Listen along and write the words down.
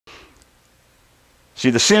See,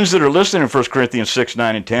 the sins that are listed in 1 Corinthians 6,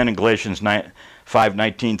 9, and 10, and Galatians 5,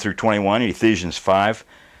 19 through 21, and Ephesians 5,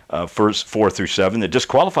 verse 4 through 7, that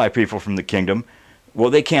disqualify people from the kingdom, well,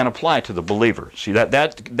 they can't apply to the believer. See,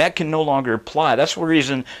 that can no longer apply. That's the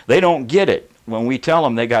reason they don't get it when we tell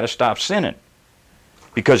them they got to stop sinning.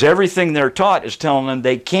 Because everything they're taught is telling them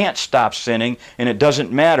they can't stop sinning, and it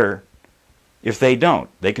doesn't matter if they don't.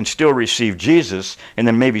 They can still receive Jesus, and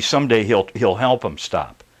then maybe someday he'll help them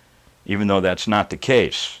stop. Even though that's not the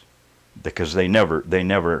case, because they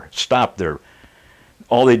never stop their,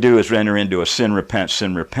 all they do is enter into a sin repent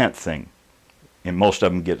thing. And most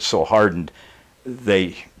of them get so hardened,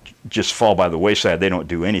 they just fall by the wayside. They don't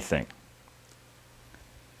do anything.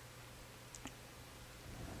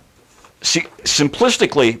 See,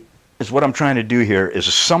 simplistically, is what I'm trying to do here is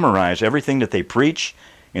to summarize everything that they preach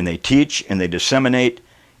and they teach and they disseminate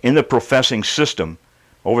in the professing system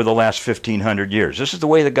over the last 1,500 years. This is the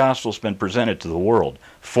way the gospel's been presented to the world,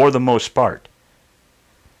 for the most part.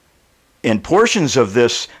 And portions of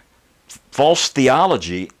this false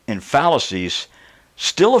theology and fallacies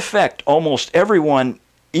still affect almost everyone,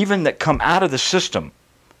 even that come out of the system,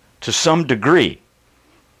 to some degree,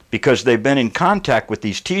 because they've been in contact with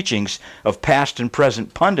these teachings of past and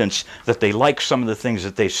present pundits that they like some of the things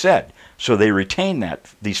that they said. So they retain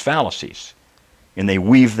these fallacies, and they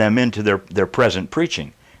weave them into their present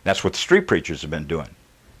preaching. That's what the street preachers have been doing,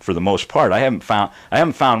 for the most part. I haven't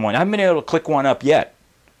found one. I haven't been able to click one up yet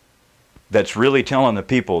that's really telling the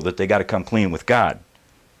people that they got to come clean with God.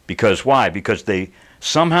 Because why? Because they've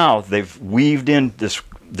weaved in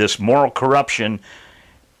this moral corruption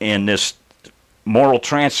and this moral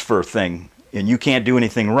transfer thing, and you can't do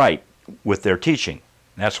anything right with their teaching.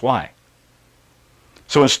 That's why.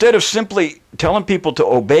 So instead of simply telling people to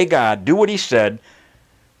obey God, do what He said,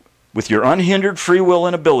 with your unhindered free will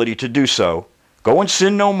and ability to do so, go and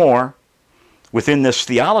sin no more. Within this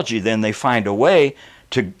theology, then, they find a way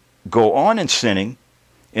to go on in sinning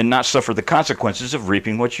and not suffer the consequences of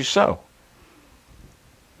reaping what you sow.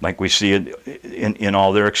 Like we see it in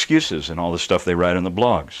all their excuses and all the stuff they write on the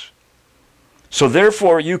blogs. So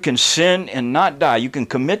therefore, you can sin and not die. You can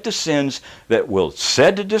commit the sins that will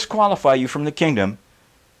said to disqualify you from the kingdom.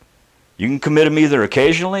 You can commit them either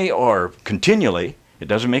occasionally or continually. It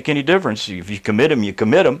doesn't make any difference. If you commit them, you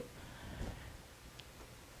commit them.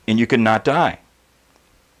 And you can not die.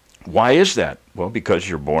 Why is that? Well, because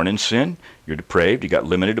you're born in sin, you're depraved, you got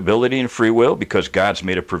limited ability and free will, because God's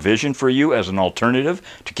made a provision for you as an alternative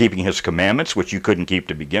to keeping His commandments, which you couldn't keep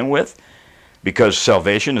to begin with. Because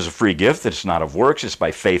salvation is a free gift, it's not of works, it's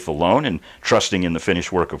by faith alone and trusting in the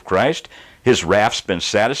finished work of Christ. His wrath's been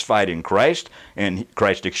satisfied in Christ, and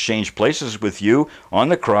Christ exchanged places with you. On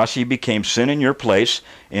the cross, He became sin in your place,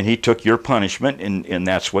 and He took your punishment, and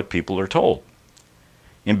that's what people are told.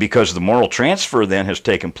 And because the moral transfer then has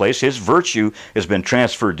taken place, His virtue has been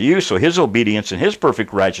transferred to you, so His obedience and His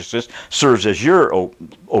perfect righteousness serves as your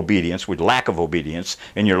obedience with lack of obedience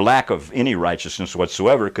and your lack of any righteousness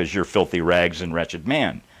whatsoever, because you're filthy rags and wretched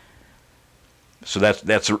man. So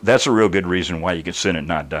that's a real good reason why you can sin and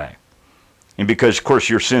not die. And because, of course,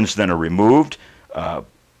 your sins then are removed,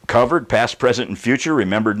 covered, past, present, and future,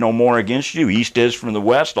 remembered no more against you, east is from the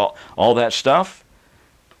west, all that stuff.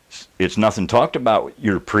 It's nothing talked about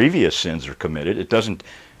your previous sins are committed. It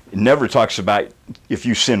never talks about if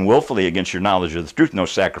you sin willfully against your knowledge of the truth, no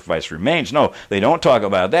sacrifice remains. No, they don't talk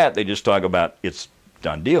about that. They just talk about it's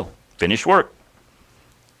done deal, finished work,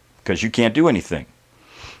 because you can't do anything.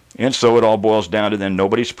 And so it all boils down to then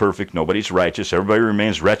nobody's perfect, nobody's righteous, everybody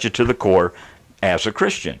remains wretched to the core as a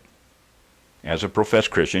Christian. As a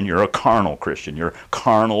professed Christian, you're a carnal Christian. You're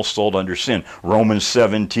carnal, sold under sin. Romans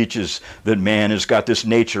 7 teaches that man has got this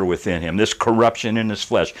nature within him, this corruption in his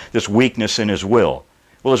flesh, this weakness in his will.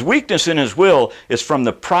 Well, his weakness in his will is from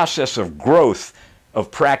the process of growth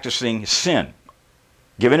of practicing sin.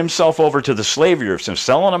 Giving himself over to the slavery of sin,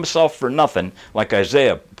 selling himself for nothing, like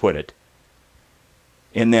Isaiah put it.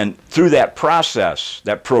 And then through that process,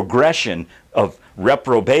 that progression of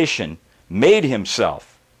reprobation, made himself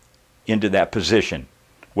into that position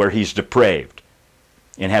where he's depraved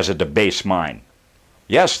and has a debased mind.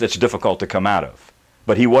 Yes, that's difficult to come out of,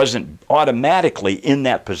 but he wasn't automatically in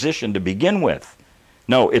that position to begin with.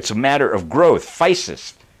 No, it's a matter of growth,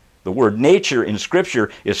 physis. The word nature in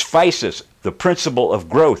Scripture is physis, the principle of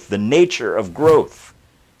growth, the nature of growth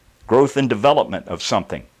and development of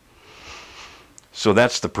something. So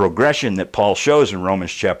that's the progression that Paul shows in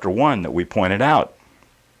Romans chapter 1 that we pointed out.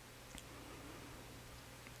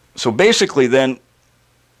 So basically then,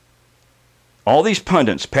 all these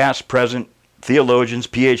pundits, past, present, theologians,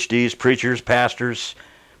 PhDs, preachers, pastors,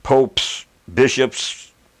 popes,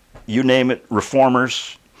 bishops, you name it,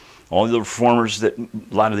 reformers, all the reformers that a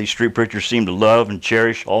lot of these street preachers seem to love and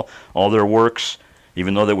cherish, all their works,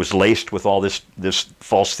 even though that was laced with all this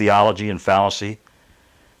false theology and fallacy.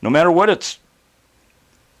 No matter what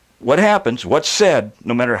happens, what's said,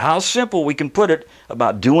 no matter how simple we can put it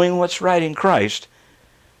about doing what's right in Christ,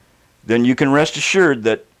 then you can rest assured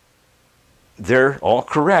that they're all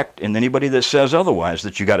correct. And anybody that says otherwise,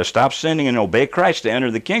 that you got to stop sinning and obey Christ to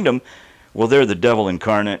enter the kingdom, well, they're the devil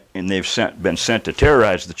incarnate, and they've been sent to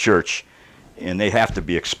terrorize the church, and they have to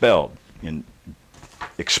be expelled and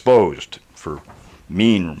exposed for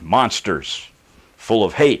mean monsters full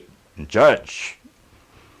of hate and judge,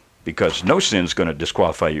 because no sin's going to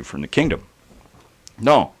disqualify you from the kingdom.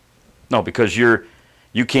 No, because you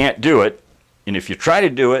can't do it, and if you try to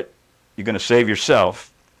do it, you're going to save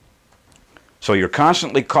yourself. So you're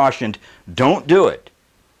constantly cautioned, don't do it.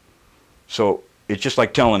 So it's just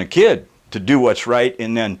like telling a kid to do what's right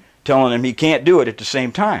and then telling him he can't do it at the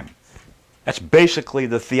same time. That's basically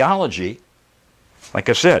the theology. Like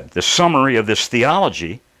I said, the summary of this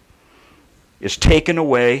theology is taking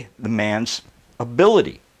away the man's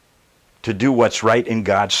ability to do what's right in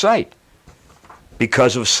God's sight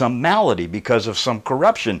because of some malady, because of some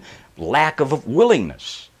corruption, lack of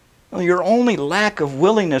willingness. Well, your only lack of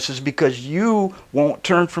willingness is because you won't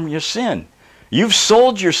turn from your sin. You've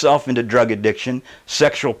sold yourself into drug addiction,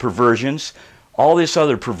 sexual perversions, all these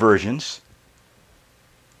other perversions.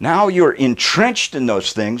 Now you're entrenched in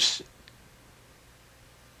those things.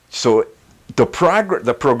 So the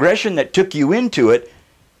progression that took you into it,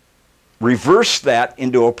 reverse that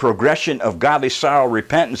into a progression of godly sorrow,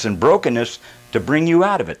 repentance, and brokenness to bring you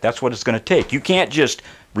out of it. That's what it's going to take. You can't just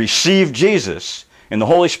receive Jesus and the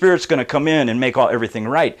Holy Spirit's going to come in and make everything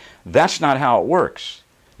right. That's not how it works.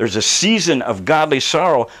 There's a season of godly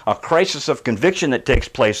sorrow, a crisis of conviction that takes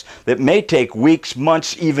place that may take weeks,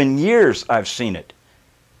 months, even years. I've seen it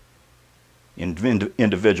in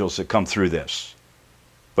individuals that come through this.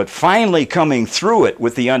 But finally coming through it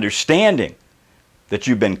with the understanding that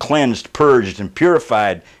you've been cleansed, purged, and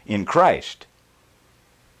purified in Christ.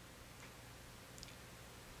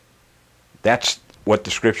 That's what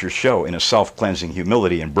the Scriptures show in a self-cleansing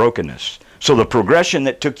humility and brokenness. So the progression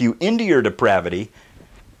that took you into your depravity,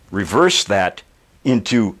 reverse that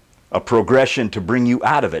into a progression to bring you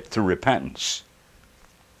out of it through repentance.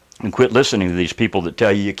 And quit listening to these people that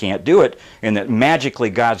tell you can't do it and that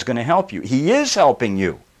magically God's going to help you. He is helping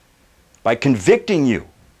you by convicting you.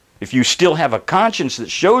 If you still have a conscience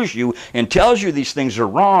that shows you and tells you these things are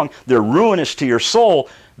wrong, they're ruinous to your soul,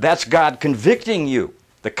 that's God convicting you.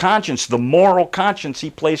 The conscience, the moral conscience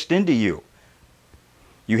He placed into you.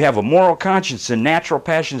 You have a moral conscience and natural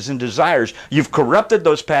passions and desires. You've corrupted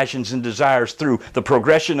those passions and desires through the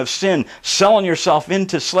progression of sin, selling yourself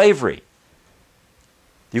into slavery.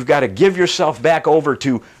 You've got to give yourself back over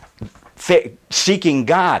to seeking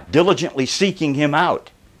God, diligently seeking Him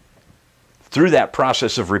out through that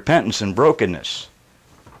process of repentance and brokenness.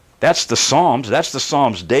 That's the Psalms. That's the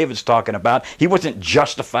Psalms David's talking about. He wasn't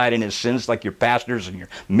justified in his sins like your pastors and your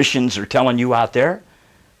missions are telling you out there.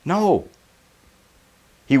 No.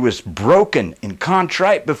 He was broken and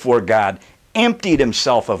contrite before God, emptied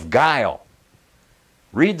himself of guile.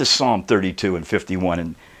 Read the Psalm 32 and 51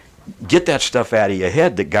 and get that stuff out of your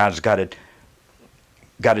head that God's got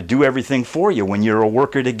to do everything for you when you're a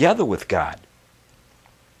worker together with God.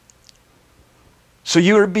 So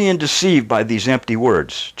you are being deceived by these empty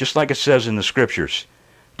words, just like it says in the Scriptures.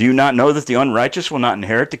 Do you not know that the unrighteous will not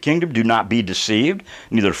inherit the kingdom? Do not be deceived.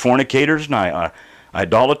 Neither fornicators, nor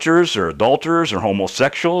idolaters, or adulterers, or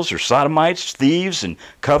homosexuals, or sodomites, thieves, and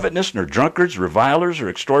covetousness, nor drunkards, revilers, or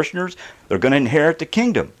extortioners, they're going to inherit the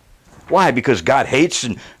kingdom. Why? Because God hates,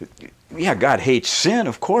 God hates sin,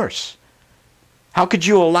 of course. How could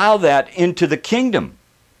you allow that into the kingdom?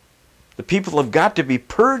 The people have got to be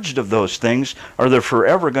purged of those things, or they're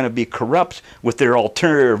forever going to be corrupt with their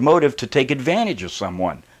ulterior motive to take advantage of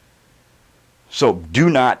someone. So do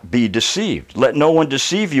not be deceived. Let no one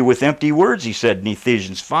deceive you with empty words, he said in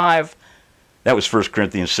Ephesians 5. That was 1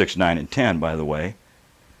 Corinthians 6, 9, and 10, by the way.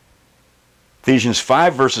 Ephesians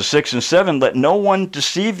 5, verses 6 and 7, let no one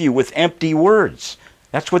deceive you with empty words.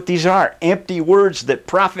 That's what these are, empty words that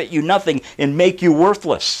profit you nothing and make you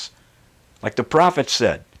worthless. Like the prophet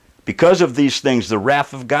said, because of these things the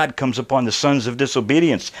wrath of God comes upon the sons of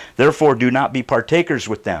disobedience. Therefore do not be partakers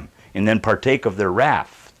with them, and then partake of their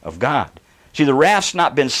wrath of God. See, the wrath's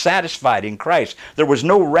not been satisfied in Christ. There was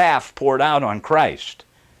no wrath poured out on Christ.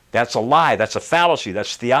 That's a lie. That's a fallacy.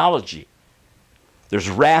 That's theology. There's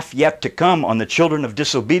wrath yet to come on the children of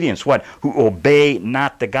disobedience. What? Who obey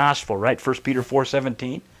not the gospel, right? 1 Peter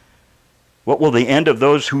 4:17. What will the end of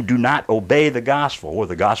those who do not obey the gospel? Well,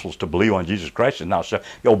 the gospel is to believe on Jesus Christ, and now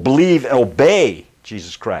you'll believe and obey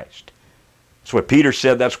Jesus Christ. That's what Peter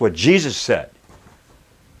said. That's what Jesus said.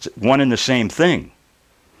 It's one and the same thing.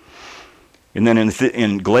 And then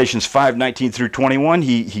in Galatians 5:19 through 21,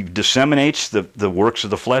 he disseminates the works of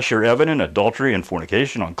the flesh are evident: adultery and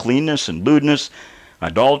fornication, uncleanness and lewdness,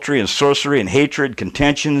 idolatry and sorcery and hatred,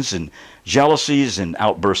 contentions and jealousies and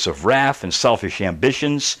outbursts of wrath and selfish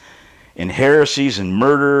ambitions, and heresies and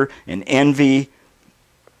murder and envy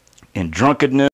and drunkenness